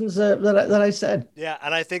the reasons that I said. Yeah,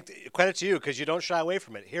 and I think credit to you because you don't shy away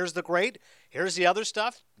from it. Here's the great, here's the other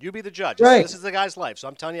stuff. You be the judge. Right. This is the guy's life, so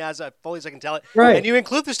I'm telling you as fully as I can tell it. Right. And you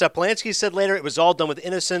include the stuff. Polanski said later it was all done with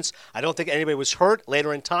innocence. I don't think anybody was hurt.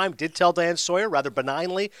 Later in time, did tell Diane Sawyer rather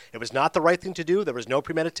benignly it was not the right thing to do. There was no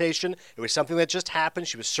premeditation. It was something that just happened.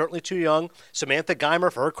 She was certainly too young. Samantha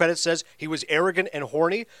Geimer, for her credit, says he was arrogant and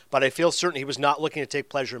horny, but I feel certain he was not looking to take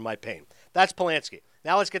pleasure in my pain. That's Polanski.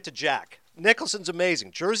 Now let's get to Jack. Nicholson's amazing.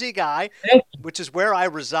 Jersey guy, which is where I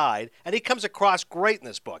reside, and he comes across great in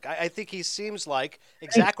this book. I think he seems like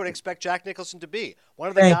exactly what I expect Jack Nicholson to be. One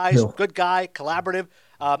of the guys, good guy, collaborative,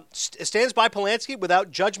 stands by Polanski without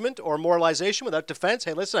judgment or moralization, without defense.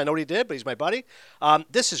 Hey, listen, I know what he did, but he's my buddy.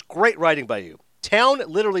 This is great writing by you. Town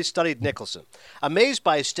literally studied Nicholson, amazed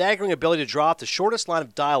by his staggering ability to draw off the shortest line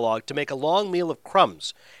of dialogue to make a long meal of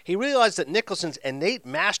crumbs. He realized that Nicholson's innate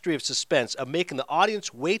mastery of suspense, of making the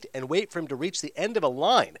audience wait and wait for him to reach the end of a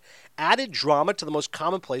line, added drama to the most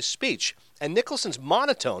commonplace speech. And Nicholson's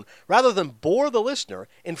monotone, rather than bore the listener,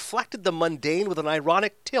 inflected the mundane with an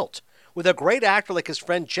ironic tilt. With a great actor like his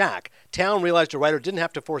friend Jack, Town realized a writer didn't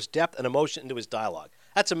have to force depth and emotion into his dialogue.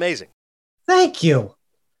 That's amazing. Thank you.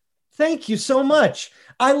 Thank you so much.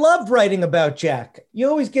 I loved writing about Jack. You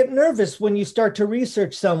always get nervous when you start to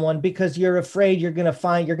research someone because you're afraid you're going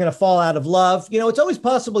to fall out of love. It's always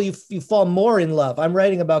possible you fall more in love. I'm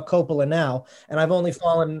writing about Coppola now, and I've only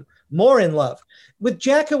fallen more in love. With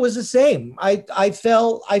Jack, it was the same. I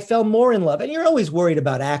fell more in love. And you're always worried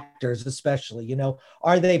about actors, especially,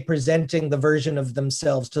 are they presenting the version of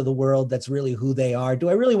themselves to the world that's really who they are? Do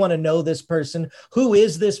I really want to know this person? Who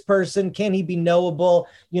is this person? Can he be knowable?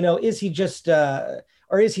 Is he just,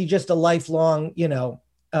 or is he just a lifelong,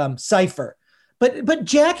 cipher? But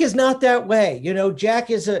Jack is not that way. Jack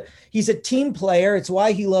he's a team player. It's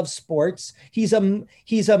why he loves sports. He's a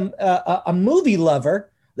movie lover.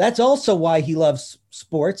 That's also why he loves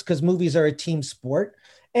sports, because movies are a team sport.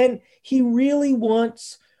 And he really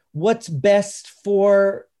wants what's best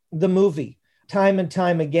for the movie time and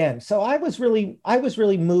time again. So I was really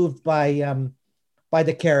moved by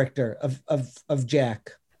the character of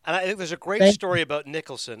Jack. And I think there's a great story about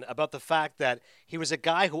Nicholson, about the fact that he was a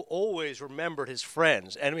guy who always remembered his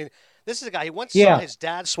friends. And this is a guy, he once saw his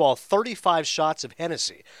dad swallow 35 shots of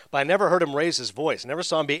Hennessy, but I never heard him raise his voice. I never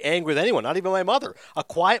saw him be angry with anyone, not even my mother. A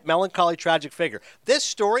quiet, melancholy, tragic figure. This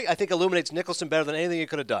story, I think, illuminates Nicholson better than anything he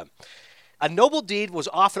could have done. A noble deed was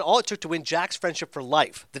often all it took to win Jack's friendship for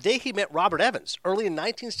life. The day he met Robert Evans, early in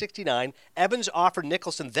 1969, Evans offered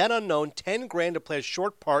Nicholson, then unknown, $10,000 to play a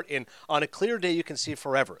short part in On a Clear Day You Can See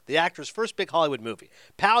Forever, the actor's first big Hollywood movie.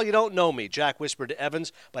 "Pal, you don't know me," Jack whispered to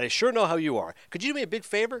Evans, "but I sure know how you are. Could you do me a big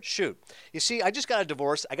favor? Shoot. You see, I just got a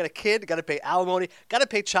divorce. I got a kid, got to pay alimony, got to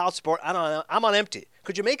pay child support. I'm on empty.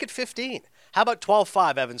 Could you make it 15? How about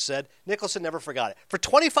 12.5, Evans said. Nicholson never forgot it. For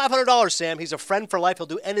 $2,500, Sam, he's a friend for life. He'll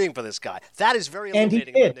do anything for this guy. That is very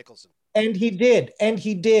illuminating about Nicholson. And he did.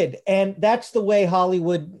 And that's the way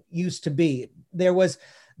Hollywood used to be. There was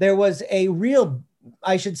a real,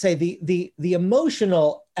 I should say, the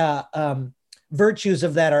emotional virtues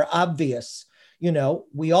of that are obvious.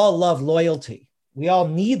 We all love loyalty. We all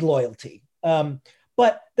need loyalty.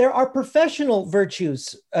 But there are professional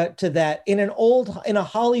virtues to that in a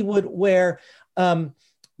Hollywood where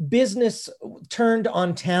business turned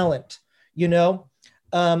on talent, you know,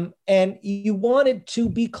 and you wanted to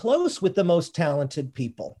be close with the most talented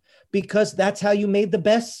people because that's how you made the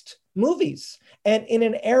best movies. And in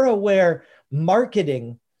an era where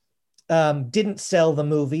marketing didn't sell the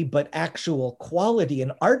movie, but actual quality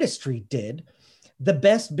and artistry did, the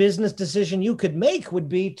best business decision you could make would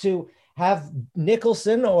be to have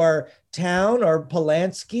Nicholson or Town or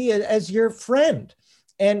Polanski as your friend.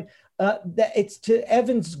 And that it's to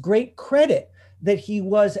Evans' great credit that he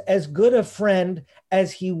was as good a friend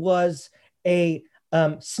as he was a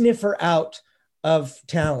sniffer out of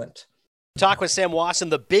talent. Talk with Sam Wasson,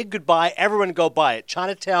 The Big Goodbye, everyone go buy it.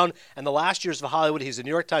 Chinatown and the Last Years of Hollywood. He's the New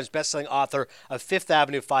York Times bestselling author of Fifth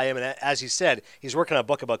Avenue Phi-Em, and as he said, he's working on a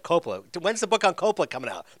book about Coppola. When's the book on Coppola coming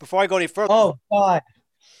out? Before I go any further.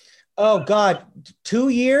 Oh God, 2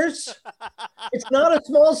 years? It's not a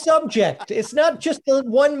small subject. It's not just the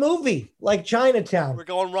one movie like Chinatown. We're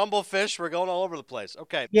going Rumblefish. We're going all over the place.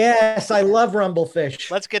 Okay. Yes, I love Rumblefish.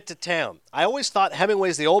 Let's get to Town. I always thought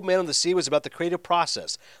Hemingway's The Old Man of the Sea was about the creative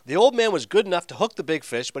process. The old man was good enough to hook the big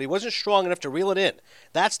fish, but he wasn't strong enough to reel it in.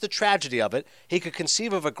 That's the tragedy of it. He could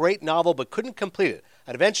conceive of a great novel, but couldn't complete it.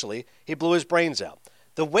 And eventually, he blew his brains out.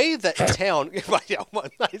 The way that Town,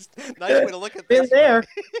 nice way to look at this. Been there.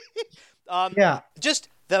 Just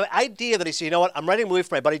the idea that he said, you know what, I'm writing a movie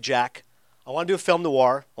for my buddy Jack. I want to do a film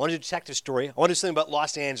noir. I want to do a detective story. I want to do something about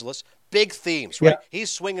Los Angeles. Big themes, right? Yeah.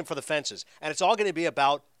 He's swinging for the fences. And it's all going to be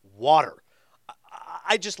about water.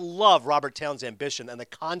 I just love Robert Town's ambition and the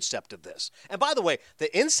concept of this. And by the way,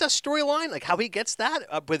 the incest storyline, like how he gets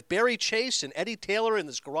that with Barry Chase and Eddie Taylor in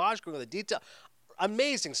this garage going with the detail.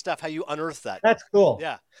 Amazing stuff how you unearth that. That's cool.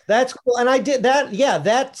 Yeah. That's cool. And I did that. Yeah,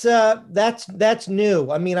 that's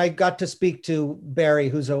new. I mean, I got to speak to Barry,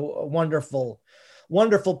 who's a wonderful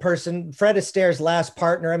person. Fred Astaire's last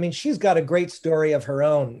partner. I mean, she's got a great story of her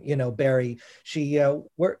own, you know, Barry.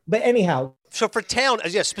 But anyhow. So for Town,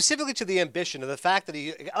 specifically to the ambition of the fact that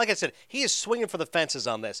he, like I said, he is swinging for the fences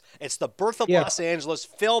on this. It's the birth of Los Angeles,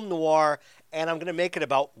 film noir, and I'm going to make it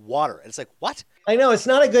about water. And it's like, what? I know, it's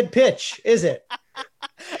not a good pitch, is it?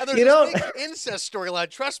 And there's this big incest storyline.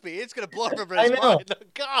 Trust me, it's going to blow up everybody's mind.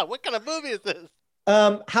 God, what kind of movie is this?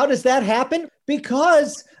 How does that happen?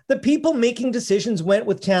 Because the people making decisions went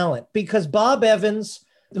with talent. Because Bob Evans,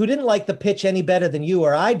 who didn't like the pitch any better than you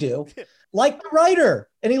or I do, liked the writer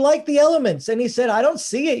and he liked the elements. And he said, I don't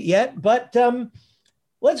see it yet, but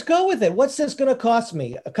let's go with it. What's this going to cost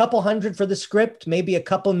me? A couple hundred for the script, maybe a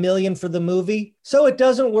couple million for the movie. So it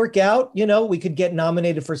doesn't work out. You know, we could get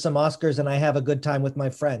nominated for some Oscars and I have a good time with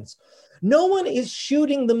my friends. No one is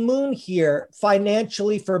shooting the moon here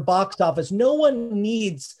financially for box office. No one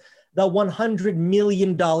needs the $100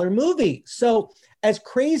 million movie. So as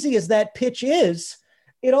crazy as that pitch is,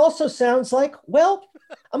 it also sounds like, well,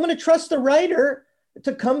 I'm going to trust the writer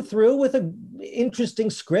to come through with an interesting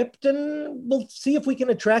script and we'll see if we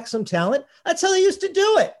can attract some talent. That's how they used to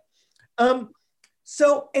do it.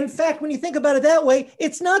 So in fact, when you think about it that way,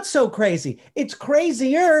 it's not so crazy. It's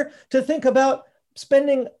crazier to think about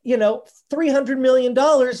spending, $300 million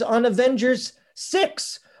on Avengers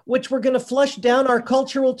 6, which we're going to flush down our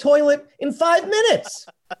cultural toilet in 5 minutes.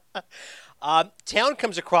 Town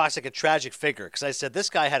comes across like a tragic figure because I said this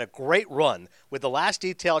guy had a great run with The Last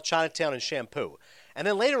Detail, Chinatown, and Shampoo. And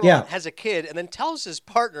then later on has a kid and then tells his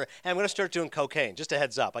partner, hey, I'm going to start doing cocaine. Just a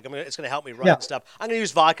heads up. Like it's going to help me write and stuff. I'm going to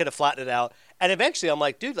use vodka to flatten it out. And eventually I'm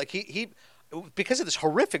like, dude, like he because of this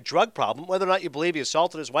horrific drug problem, whether or not you believe he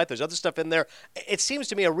assaulted his wife, there's other stuff in there. It seems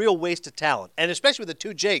to me a real waste of talent. And especially with the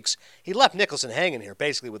two Jakes, he left Nicholson hanging here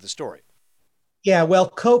basically with the story. Yeah, well,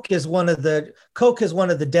 Coke is one of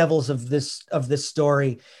the devils of this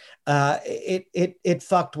story. It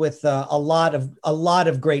fucked with a lot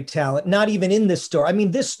of great talent. Not even in this story. I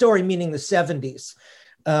mean, this story meaning the 70s.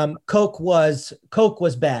 Coke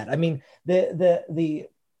was bad. I mean,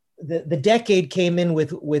 the decade came in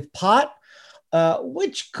with pot,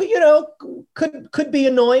 which could be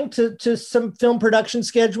annoying to some film production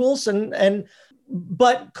schedules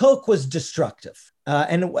but Coke was destructive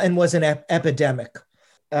and was an epidemic.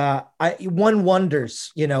 One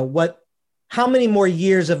wonders, how many more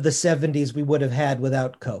years of the 70s we would have had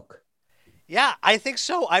without Coke. Yeah, I think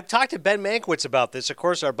so. I've talked to Ben Mankiewicz about this, of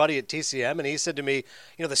course, our buddy at TCM, and he said to me,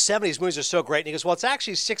 the 70s movies are so great. And he goes, well, it's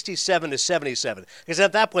actually 67 to 77. Because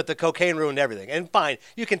at that point, the cocaine ruined everything. And fine,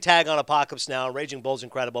 you can tag on Apocalypse Now, and Raging Bull's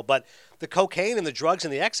incredible, but the cocaine and the drugs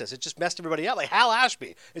and the excess, it just messed everybody up. Like Hal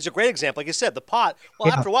Ashby is a great example. Like you said, the pot,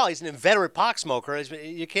 well, after a while, he's an inveterate pot smoker.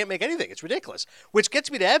 You can't make anything. It's ridiculous. Which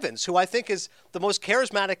gets me to Evans, who I think is the most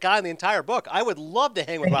charismatic guy in the entire book. I would love to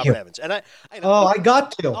hang with Robert Evans. And I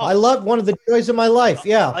got to. I love one of the joys of my life.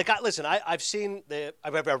 Yeah. Like, listen, I've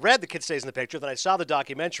read The Kid Stays in the Picture, then I saw the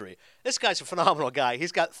documentary. This guy's a phenomenal guy.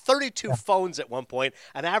 He's got 32 phones at one point,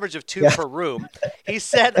 an average of 2 per room. He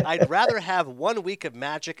said, I'd rather have 1 week of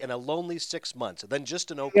magic and a lonely 6 months than just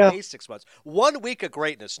an okay 6 months. 1 week of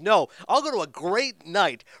greatness. No, I'll go to a great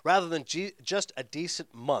night rather than just a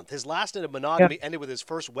decent month. His last night of monogamy ended with his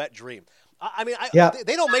first wet dream.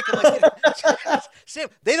 They don't make him like Sam.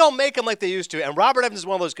 They don't make him like they used to. And Robert Evans is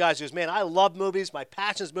one of those guys who goes, man, I love movies. My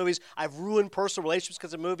passion is movies. I've ruined personal relationships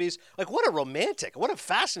because of movies. Like, what a romantic, what a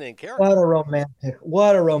fascinating character.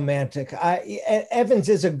 What a romantic. Evans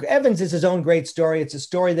is his own great story. It's a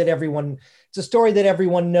story that everyone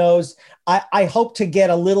knows. I hope to get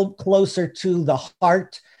a little closer to the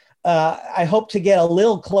heart. I hope to get a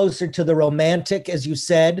little closer to the romantic, as you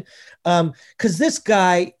said, because this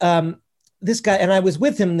guy, and I was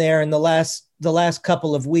with him there in the last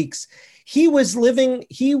couple of weeks. He was still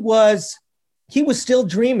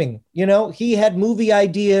dreaming. He had movie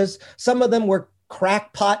ideas. Some of them were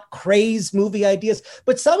crackpot craze movie ideas,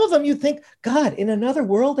 but some of them you think, God, in another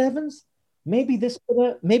world, Evans, maybe this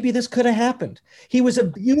could have happened. He was a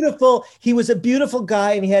beautiful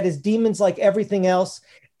guy, and he had his demons like everything else.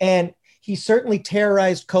 And he certainly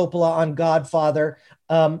terrorized Coppola on Godfather.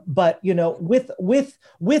 But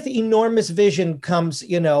with enormous vision comes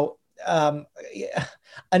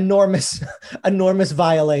enormous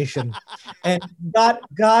violation. And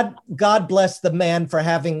God bless the man for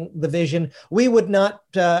having the vision. We would not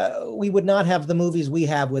have the movies we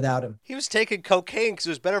have without him. He was taking cocaine because it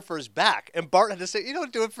was better for his back, and Bart had to say, "You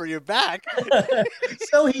don't do it for your back."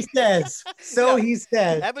 So he says. He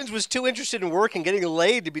says. Evans was too interested in work and getting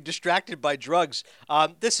laid to be distracted by drugs.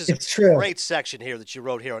 This is a great section here that you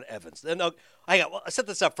wrote here on Evans. I set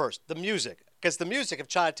this up first. The music, because the music of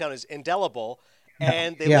Chinatown is indelible.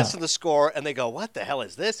 And they listen to the score and they go, what the hell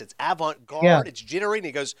is this? It's avant-garde. It's jittery. And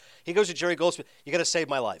he goes to Jerry Goldsmith, you got to save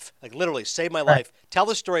my life. Like, literally, save my life. Tell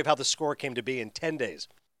the story of how the score came to be in 10 days.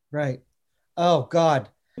 Right. Oh, God.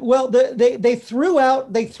 Well, they threw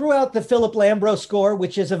out the Philip Lambro score,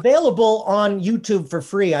 which is available on YouTube for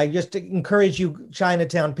free. I just encourage you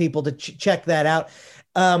Chinatown people to check that out.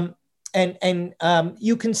 And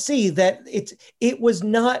you can see that it was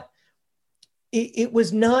not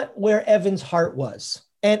where Evans' heart was.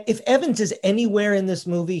 And if Evans is anywhere in this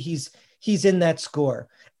movie, he's in that score.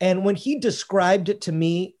 And when he described it to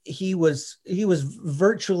me, he was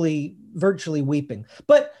virtually weeping.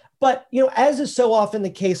 But as is so often the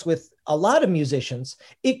case with a lot of musicians,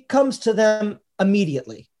 it comes to them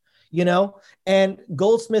immediately, and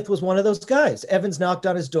Goldsmith was one of those guys. Evans knocked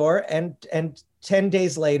on his door, and 10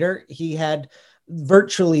 days later, he had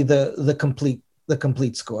virtually the complete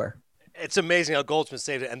score. It's amazing how Goldsmith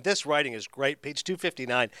saved it. And this writing is great. Page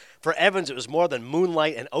 259. For Evans, it was more than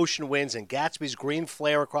moonlight and ocean winds and Gatsby's green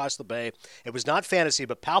flare across the bay. It was not fantasy,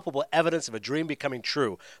 but palpable evidence of a dream becoming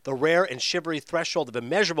true. The rare and shivery threshold of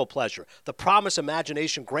immeasurable pleasure. The promise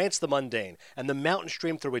imagination grants the mundane. And the mountain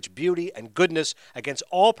stream through which beauty and goodness against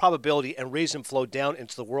all probability and reason flow down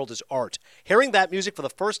into the world is art. Hearing that music for the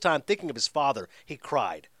first time, thinking of his father, he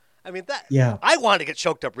cried. I mean, I wanted to get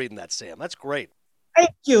choked up reading that, Sam. That's great.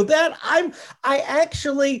 Thank you.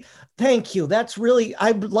 Thank you. That's really,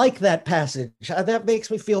 I like that passage. That makes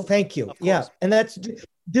me feel, thank you. Yeah. And that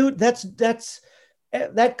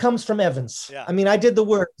comes from Evans. Yeah. I mean, I did the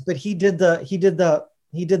words, but he did the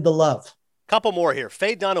love. Couple more here.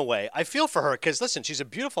 Faye Dunaway. I feel for her because, listen, she's a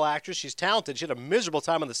beautiful actress. She's talented. She had a miserable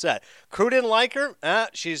time on the set. Crew didn't like her.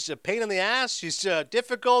 She's a pain in the ass. She's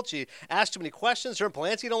difficult. She asked too many questions. Her and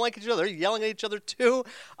Polanski don't like each other. They're yelling at each other, too.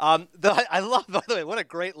 I love, by the way, what a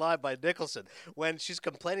great line by Nicholson when she's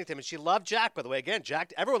complaining to him. And she loved Jack, by the way. Again,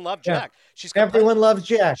 Jack, everyone loved Jack. Everyone loves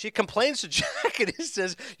Jack. She complains to Jack, and he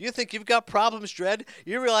says, you think you've got problems, Dredd?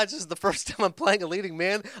 You realize this is the first time I'm playing a leading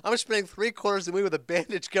man? I'm spending 3/4 of the movie with a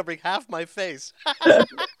bandage covering half my face.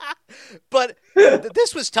 But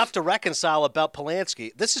this was tough to reconcile about Polanski.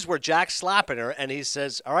 This is where Jack's slapping her, and he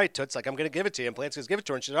says, all right, Toots, like, I'm going to give it to you. And Polanski's give it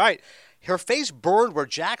to her, and she's all right. Her face burned where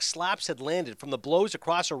Jack's slaps had landed. From the blows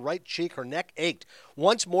across her right cheek, her neck ached.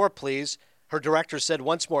 Once more, please. Her director said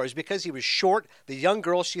once more, it was because he was short, the young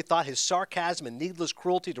girl, she thought his sarcasm and needless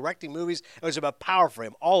cruelty directing movies, it was about power for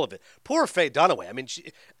him, all of it. Poor Faye Dunaway. I mean,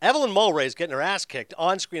 Evelyn Mulwray is getting her ass kicked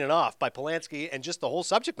on screen and off by Polanski and just the whole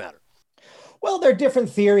subject matter. Well, there are different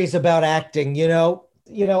theories about acting, you know,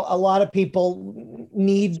 a lot of people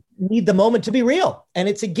need the moment to be real. And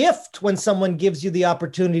it's a gift when someone gives you the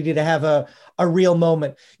opportunity to have a real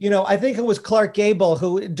moment. You know, I think it was Clark Gable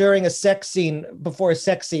who, during before a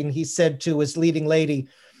sex scene, he said to his leading lady,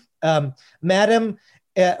 Madam,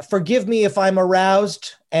 forgive me if I'm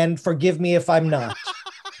aroused and forgive me if I'm not.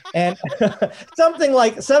 And something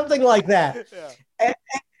like that. Yeah.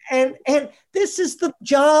 And this is the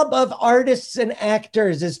job of artists and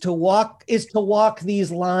actors, is to walk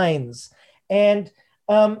these lines. And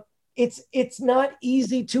it's not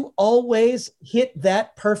easy to always hit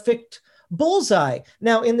that perfect bullseye.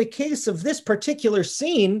 Now, in the case of this particular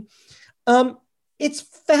scene, it's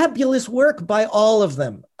fabulous work by all of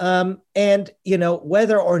them. And, you know,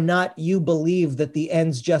 whether or not you believe that the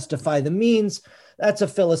ends justify the means, that's a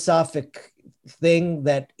philosophic thing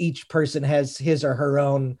that each person has his or her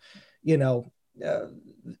own, you know,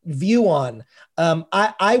 view on.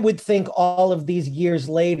 I would think all of these years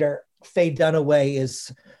later, Faye Dunaway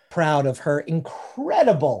is proud of her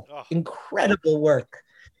incredible work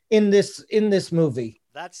in this movie.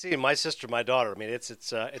 That scene, My Sister, My Daughter. I mean, it's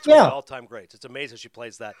one of the all-time greats. It's amazing she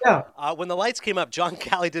plays that. Yeah. When the lights came up, John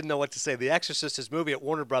Calley didn't know what to say. The Exorcist, his movie at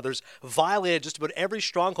Warner Brothers, violated just about every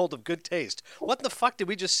stronghold of good taste. What in the fuck did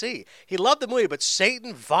we just see? He loved the movie, but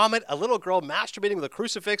Satan, vomit, a little girl masturbating with a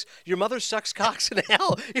crucifix, your mother sucks cocks in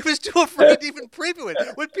hell. He was too afraid to even preview it.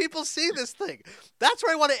 When people see this thing, that's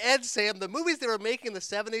where I want to end, Sam. The movies they were making in the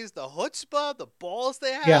 70s, the chutzpah, the balls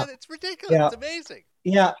they had, it's ridiculous. Yeah. It's amazing.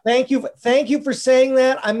 Yeah, thank you for saying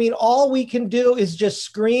that. I mean, all we can do is just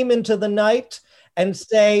scream into the night and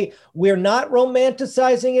say, we're not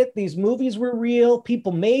romanticizing it. These movies were real.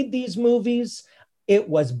 People made these movies. It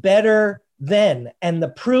was better then. And the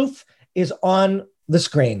proof is on the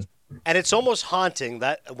screen. And it's almost haunting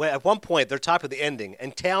that at one point they're talking about the ending,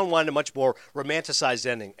 and Town wanted a much more romanticized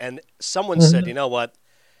ending. And someone said, you know what?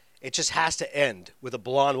 It just has to end with a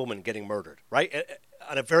blonde woman getting murdered, right?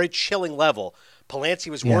 On a very chilling level. Polanski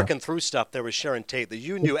was working through stuff there with Sharon Tate that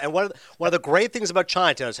you knew. And one of the great things about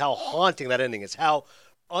Chinatown is how haunting that ending is, how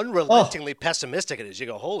unrelentingly pessimistic it is. You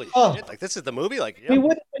go, holy shit, like this is the movie? Like, we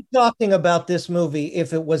wouldn't be talking about this movie if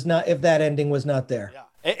that ending was not there. Yeah.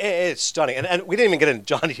 It's stunning. And we didn't even get into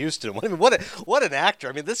John Huston. I mean, what an actor.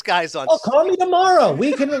 I mean, this guy's on. Oh, call me tomorrow.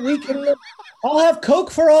 We can I'll have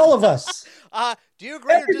Coke for all of us. Do you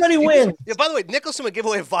agree? Everybody wins. Yeah, by the way, Nicholson would give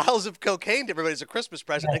away vials of cocaine to everybody as a Christmas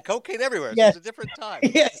present, and cocaine everywhere. Yes. So it's a different time.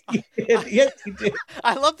 Yes, he did. Yes, he did.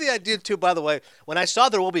 I love the idea, too, by the way, when I saw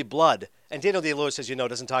There Will Be Blood, and Daniel Day-Lewis, as you know,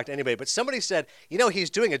 doesn't talk to anybody, but somebody said, you know,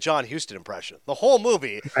 he's doing a John Huston impression. The whole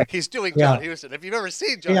movie, he's doing John Huston. If you've ever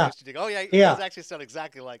seen John Huston, you go, he does actually sound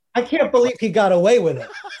exactly like. I can't believe he got away with it,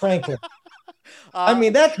 frankly. I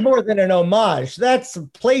mean, that's more than an homage. That's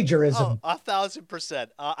plagiarism. 1,000%.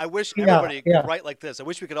 I wish everybody could write like this. I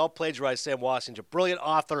wish we could all plagiarize Sam Washington. Brilliant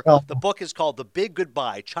author. The book is called The Big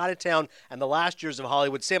Goodbye, Chinatown and the Last Years of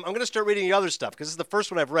Hollywood. Sam, I'm going to start reading your other stuff because this is the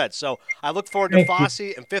first one I've read. So I look forward to Fosse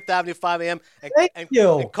and Fifth Avenue 5 a.m. And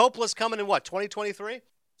Coppola's coming in what, 2023?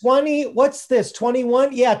 20, what's this,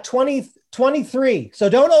 21? Yeah, 2023. So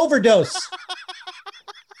don't overdose.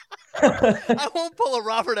 I won't pull a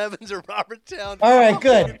Robert Evans or Robert Town. All right,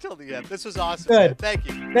 good. Until the end. This was awesome. Good. Thank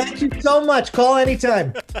you. Thank you so much. Call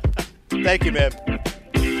anytime. Thank you, man.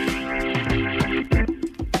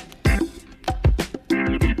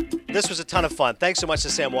 This was a ton of fun. Thanks so much to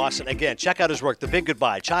Sam Wasson. Again, check out his work, The Big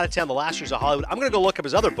Goodbye, Chinatown, The Last Years of Hollywood. I'm going to go look up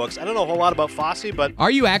his other books. I don't know a whole lot about Fosse, but... Are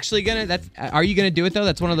you actually going to? Are you going to do it, though?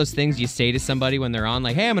 That's one of those things you say to somebody when they're on,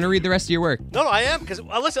 like, hey, I'm going to read the rest of your work. No, I am, because,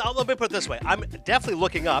 listen, let me put it this way. I'm definitely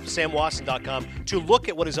looking up samwasson.com to look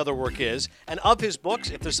at what his other work is. And of his books,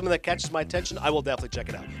 if there's something that catches my attention, I will definitely check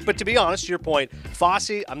it out. But to be honest, to your point,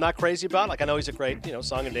 Fosse, I'm not crazy about. Like, I know he's a great,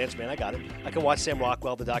 song and dance man. I got it. I can watch Sam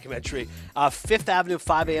Rockwell, the documentary. Fifth Avenue,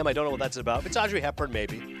 5 a.m. I don't know what that's about. It's Audrey Hepburn,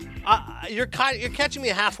 maybe. You're catching me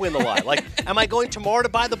halfway in the line. Like, am I going tomorrow to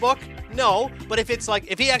buy the book? No, but if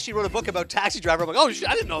he actually wrote a book about Taxi Driver, I'm like, oh shit,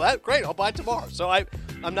 I didn't know that. Great, I'll buy it tomorrow. So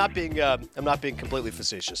I'm not being completely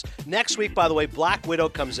facetious. Next week, by the way, Black Widow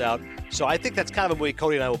comes out, so I think that's kind of a movie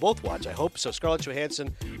Cody and I will both watch. I hope so. Scarlett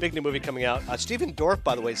Johansson, big new movie coming out. Stephen Dorff,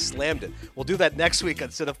 by the way, slammed it. We'll do that next week on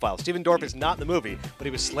Cinephile. Stephen Dorff is not in the movie, but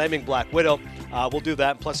he was slamming Black Widow. We'll do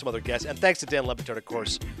that, plus some other guests. And thanks to Dan Le Batard, of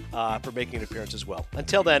course, for making an appearance as well.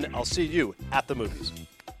 Until then, I'll see you at the movies.